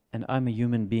done, and I'm a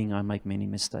human being, I make many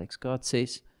mistakes. God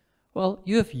says, well,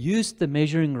 you have used the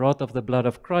measuring rod of the blood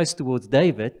of Christ towards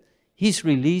David. He's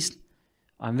released.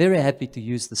 I'm very happy to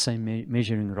use the same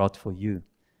measuring rod for you.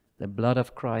 The blood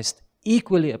of Christ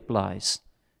equally applies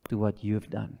to what you've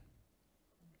done.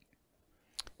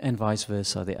 And vice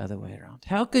versa, the other way around.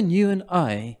 How can you and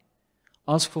I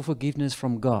ask for forgiveness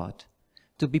from God,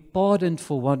 to be pardoned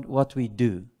for what we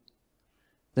do?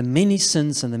 The many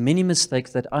sins and the many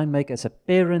mistakes that I make as a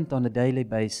parent on a daily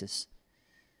basis,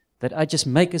 that I just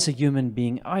make as a human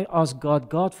being. I ask God,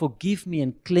 God, forgive me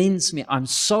and cleanse me. I'm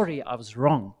sorry, I was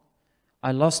wrong.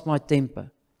 I lost my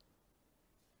temper.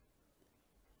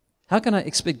 How can I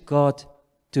expect God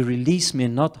to release me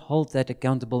and not hold that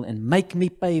accountable and make me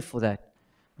pay for that?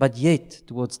 But yet,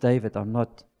 towards David, I'm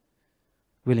not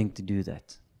willing to do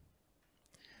that.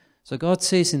 So God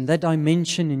says in that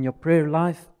dimension in your prayer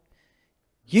life,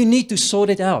 you need to sort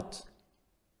it out.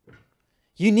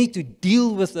 You need to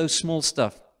deal with those small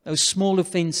stuff, those small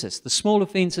offenses, the small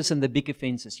offenses and the big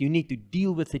offenses. You need to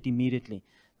deal with it immediately,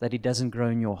 that it doesn't grow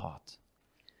in your heart.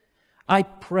 I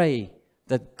pray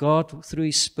that God, through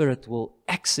His Spirit, will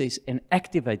access and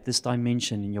activate this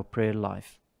dimension in your prayer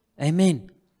life.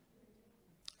 Amen.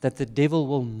 That the devil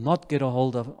will not get a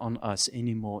hold of on us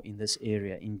anymore in this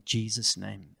area. In Jesus'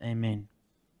 name. Amen.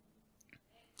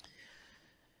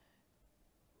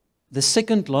 The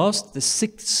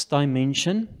sixth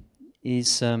dimension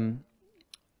is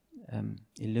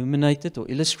illuminated or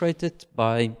illustrated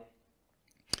by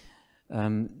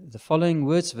the following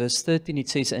words. Verse 13, it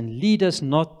says, and lead us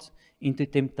not into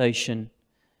temptation,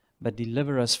 but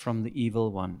deliver us from the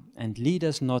evil one. And lead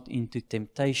us not into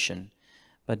temptation,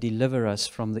 but deliver us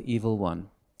from the evil one.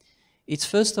 It's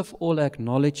first of all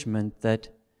acknowledgement that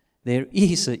there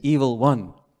is an evil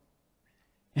one,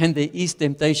 and there is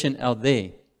temptation out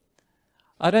there.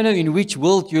 I don't know in which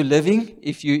world you're living,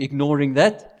 if you're ignoring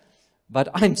that, but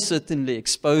I'm certainly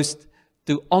exposed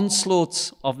to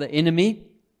onslaughts of the enemy,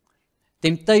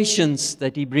 temptations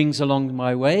that he brings along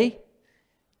my way,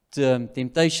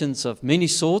 temptations of many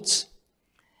sorts,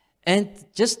 and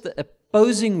just the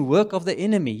opposing work of the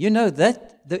enemy. You know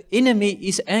that the enemy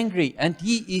is angry, and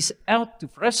he is out to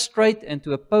frustrate and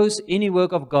to oppose any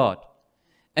work of God.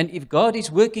 And if God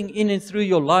is working in and through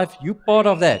your life, you're part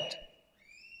of that.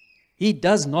 He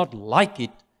does not like it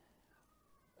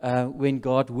when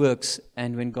God works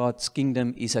and when God's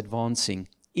kingdom is advancing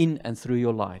in and through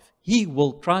your life. He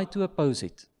will try to oppose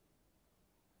it.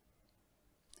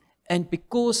 And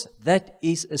because that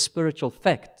is a spiritual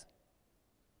fact,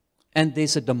 and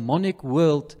there's a demonic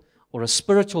world, or a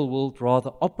spiritual world rather,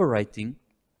 operating,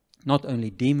 not only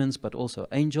demons but also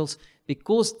angels,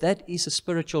 because that is a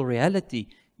spiritual reality,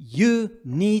 you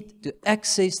need to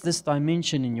access this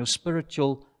dimension in your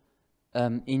spiritual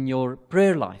in your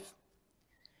prayer life,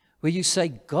 where you say,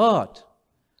 God,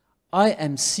 I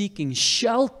am seeking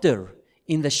shelter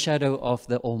in the shadow of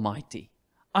the Almighty.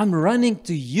 I'm running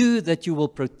to you that you will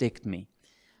protect me.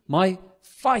 My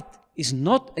fight is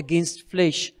not against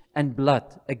flesh and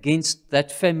blood, against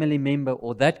that family member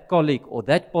or that colleague or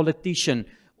that politician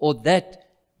or that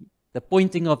the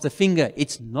pointing of the finger.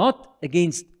 It's not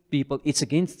against people. It's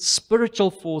against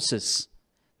spiritual forces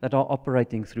that are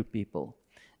operating through people.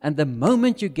 And the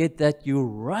moment you get that, you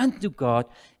run to God,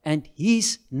 and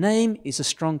His name is a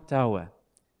strong tower.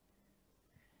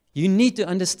 You need to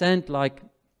understand, like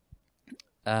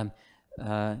Psalm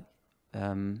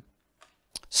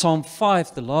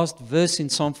 5, the last verse in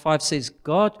Psalm 5 says,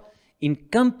 God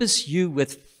encompass you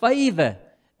with favor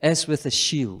as with a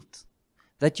shield,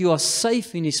 that you are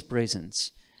safe in His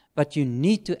presence. But you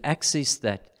need to access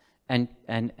that and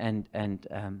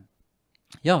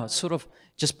sort of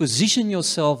just position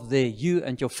yourself there, you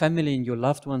and your family and your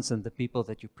loved ones and the people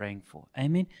that you're praying for.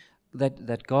 Amen.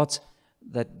 That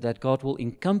God will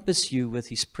encompass you with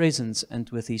His presence and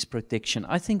with His protection.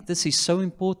 I think this is so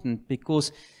important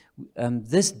because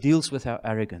this deals with our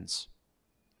arrogance.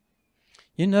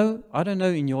 You know, I don't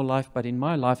know in your life, but in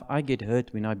my life, I get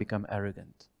hurt when I become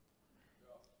arrogant.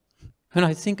 And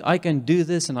I think I can do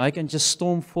this, and I can just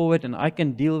storm forward, and I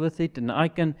can deal with it, and I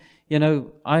can,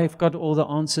 I've got all the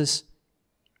answers.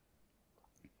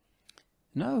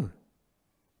 No.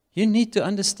 You need to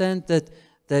understand that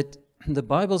the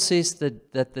Bible says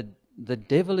that the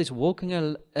devil is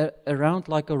walking around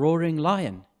like a roaring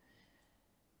lion.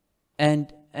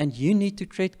 And you need to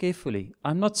tread carefully.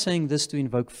 I'm not saying this to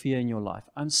invoke fear in your life.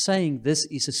 I'm saying this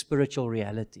is a spiritual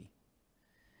reality.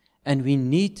 And we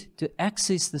need to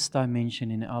access this dimension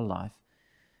in our life,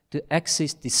 to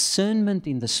access discernment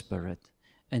in the Spirit,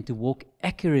 and to walk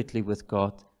accurately with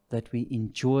God, that we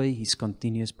enjoy His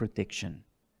continuous protection.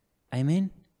 Amen?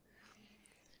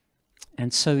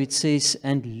 And so it says,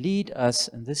 and lead us,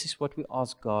 and this is what we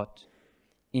ask God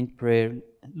in prayer.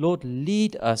 Lord,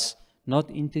 lead us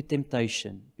not into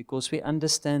temptation, because we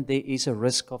understand there is a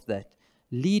risk of that.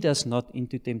 Lead us not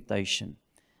into temptation,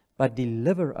 but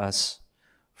deliver us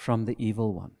from the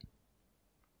evil one.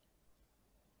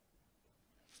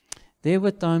 There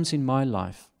were times in my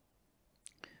life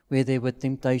where there were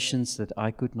temptations that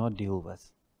I could not deal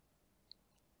with,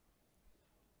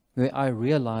 where I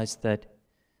realized that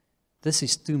this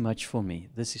is too much for me.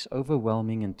 This is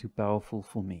overwhelming and too powerful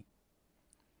for me.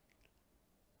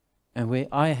 And where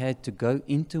I had to go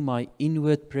into my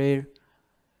inward prayer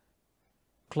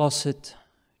closet,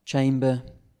 chamber,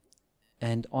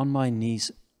 and on my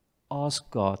knees, ask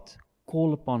God,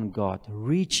 call upon God,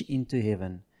 reach into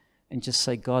heaven, and just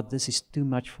say, God, this is too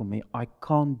much for me. I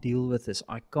can't deal with this.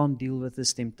 I can't deal with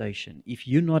this temptation. If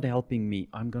you're not helping me,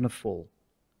 I'm going to fall.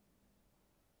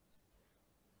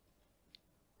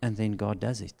 And then God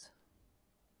does it.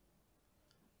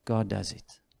 God does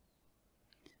it.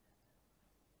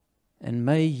 And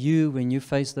may you, when you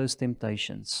face those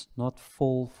temptations, not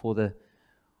fall for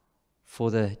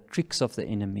the tricks of the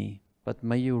enemy, but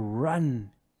may you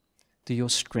run to your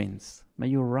strength. May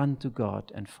you run to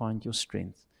God and find your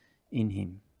strength in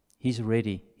Him. He's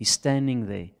ready. He's standing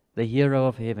there. The hero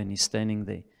of heaven is standing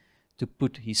there to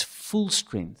put His full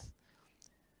strength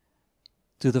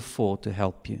to the fore to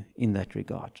help you in that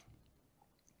regard.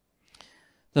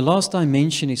 The last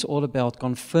dimension is all about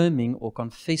confirming or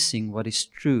confessing what is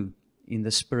true in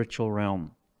the spiritual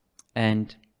realm.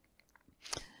 And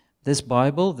this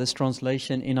Bible, this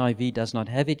translation, NIV, does not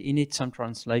have it in it. Some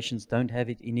translations don't have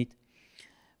it in it.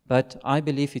 But I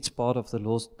believe it's part of the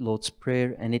Lord's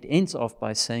Prayer, and it ends off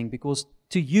by saying, because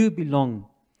to you belong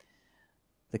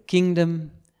the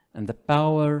kingdom and the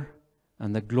power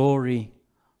and the glory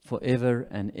forever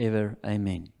and ever.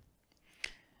 Amen.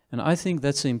 And I think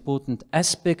that's an important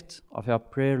aspect of our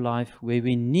prayer life, where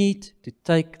we need to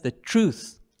take the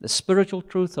truth, the spiritual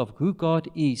truth of who God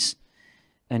is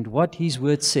and what His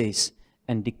Word says,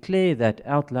 and declare that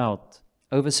out loud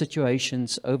over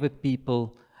situations, over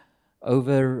people,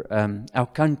 over our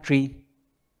country,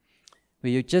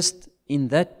 where you just, in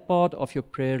that part of your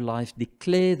prayer life,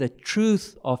 declare the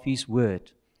truth of His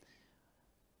Word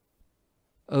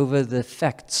over the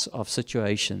facts of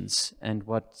situations and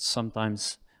what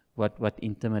sometimes what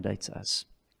intimidates us.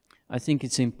 I think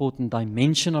it's an important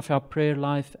dimension of our prayer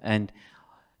life, and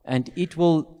it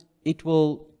will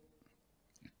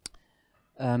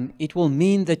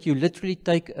mean that you literally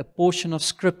take a portion of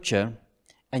Scripture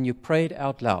and you pray it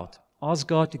out loud. Ask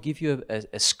God to give you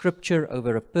a scripture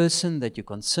over a person that you're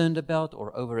concerned about,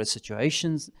 or over a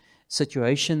situation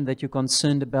that you're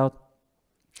concerned about,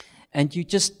 and you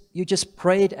just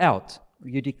pray it out.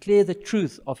 You declare the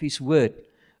truth of His Word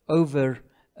over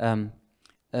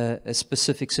a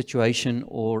specific situation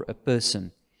or a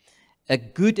person. A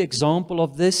good example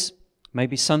of this,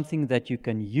 maybe something that you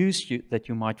can use, that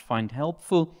you might find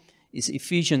helpful, is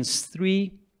Ephesians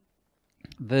 3,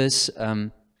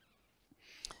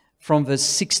 from verse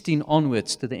 16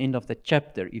 onwards to the end of the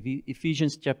chapter.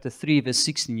 Ephesians chapter 3, verse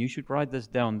 16. You should write this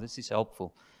down. This is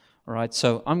helpful. All right,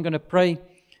 so I'm going to pray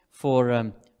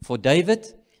for David.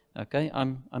 Okay,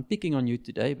 I'm picking on you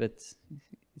today, but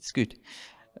it's good,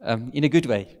 in a good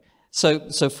way. So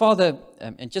Father,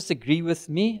 and just agree with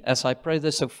me as I pray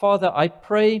this. So Father, I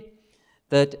pray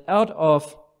that out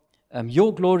of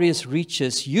your glorious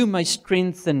riches, you may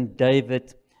strengthen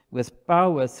David with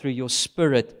power through your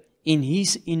Spirit in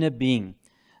his inner being,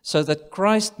 so that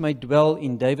Christ may dwell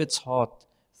in David's heart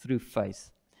through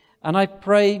faith. And I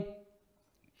pray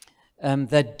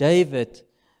that David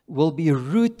will be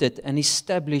rooted and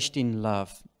established in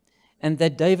love, and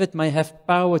that David may have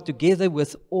power together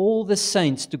with all the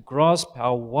saints to grasp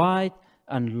how wide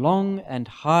and long and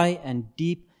high and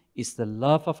deep is the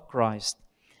love of Christ,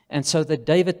 and so that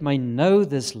David may know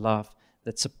this love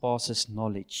that surpasses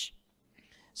knowledge,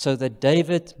 so that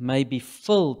David may be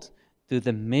filled to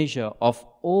the measure of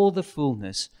all the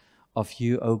fullness of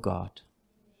you, O God.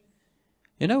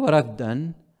 You know what I've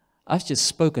done? I've just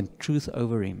spoken truth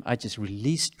over him. I just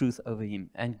released truth over him.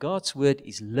 And God's word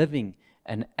is living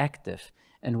and active.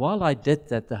 And while I did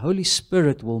that, the Holy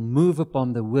Spirit will move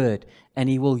upon the word, and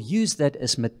He will use that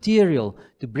as material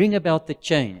to bring about the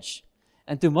change.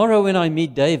 And tomorrow when I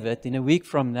meet David, in a week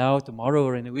from now, tomorrow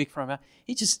or in a week from now,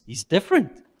 he's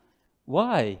different.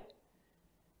 Why?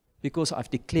 Because I've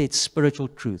declared spiritual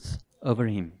truth over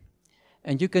him.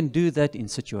 And you can do that in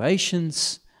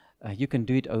situations. You can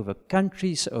do it over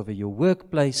countries, over your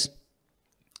workplace.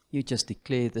 You just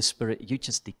declare the Spirit. You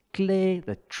just declare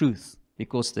the truth,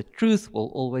 because the truth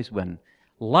will always win.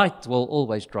 Light will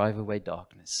always drive away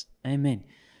darkness. Amen.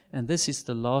 And this is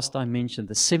the last dimension,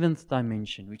 the seventh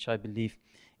dimension, which I believe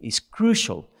is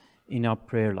crucial in our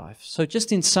prayer life. So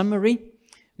just in summary,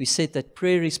 we said that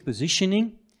prayer is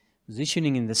positioning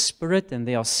in the Spirit, and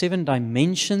there are 7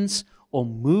 dimensions or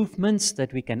movements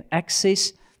that we can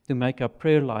access to make our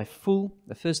prayer life full.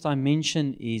 The first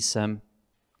dimension is to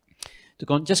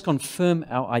just confirm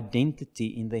our identity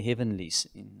in the heavenlies,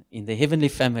 in the heavenly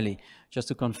family, just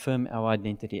to confirm our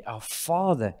identity, our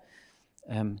Father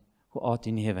who art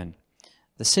in heaven.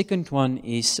 The second one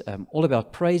is all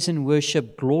about praise and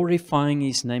worship, glorifying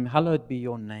His name. Hallowed be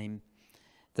your name.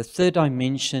 The third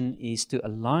dimension is to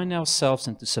align ourselves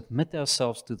and to submit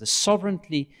ourselves to the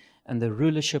sovereignty and the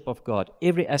rulership of God.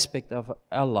 Every aspect of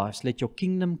our lives. Let your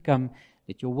kingdom come.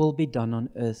 Let your will be done on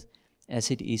earth as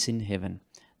it is in heaven.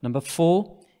 Number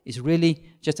 4 is really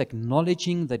just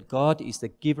acknowledging that God is the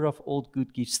giver of all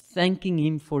good gifts, thanking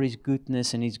Him for His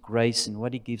goodness and His grace and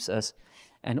what He gives us,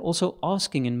 and also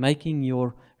asking and making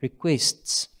your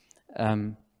requests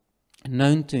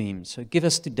known to Him. So give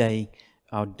us today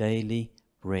our daily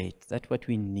bread. That's what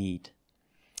we need.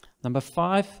 Number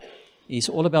 5 is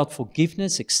all about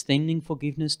forgiveness, extending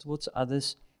forgiveness towards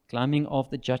others, climbing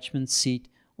off the judgment seat,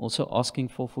 also asking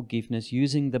for forgiveness,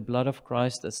 using the blood of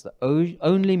Christ as the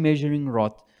only measuring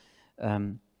rod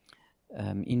in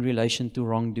relation to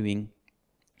wrongdoing.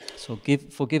 So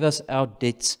forgive us our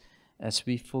debts as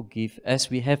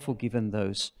we have forgiven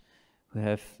those who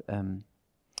have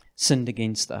sinned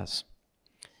against us.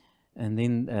 And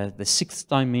then the 6th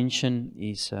dimension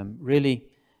is really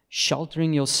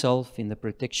sheltering yourself in the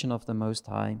protection of the Most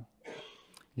High.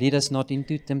 Lead us not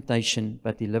into temptation,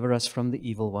 but deliver us from the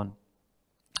evil one.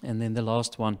 And then the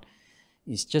last one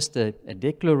is just a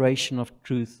declaration of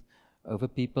truth over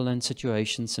people and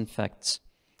situations and facts.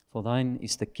 For thine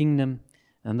is the kingdom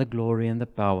and the glory and the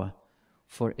power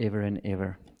forever and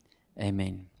ever.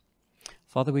 Amen.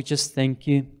 Father, we just thank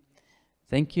you.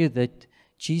 Thank you that,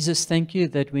 Jesus, thank you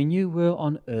that when you were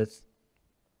on earth,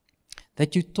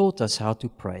 that you taught us how to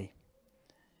pray.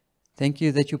 Thank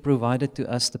you that you provided to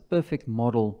us the perfect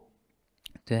model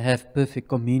to have perfect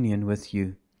communion with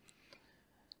you.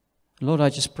 Lord, I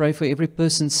just pray for every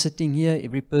person sitting here,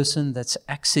 every person that's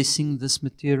accessing this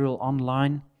material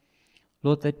online.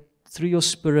 Lord, that through your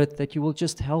Spirit, that you will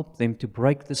just help them to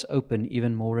break this open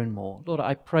even more and more. Lord,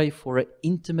 I pray for an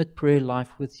intimate prayer life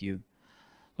with you.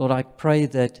 Lord, I pray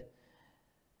that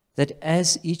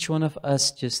as each one of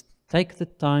us just take the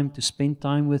time to spend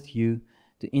time with you,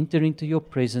 to enter into your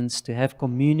presence, to have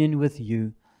communion with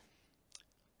you,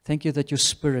 thank you that your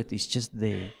Spirit is just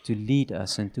there to lead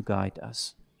us and to guide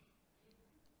us.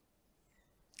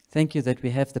 Thank you that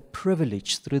we have the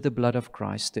privilege through the blood of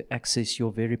Christ to access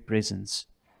your very presence,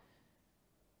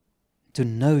 to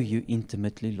know you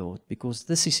intimately, Lord, because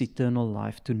this is eternal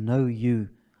life, to know you,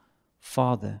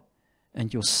 Father,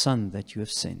 and your Son that you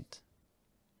have sent.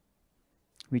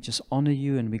 We just honor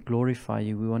you and we glorify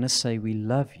you. We want to say we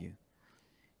love you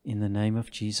in the name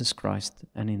of Jesus Christ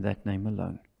and in that name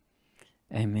alone.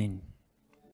 Amen.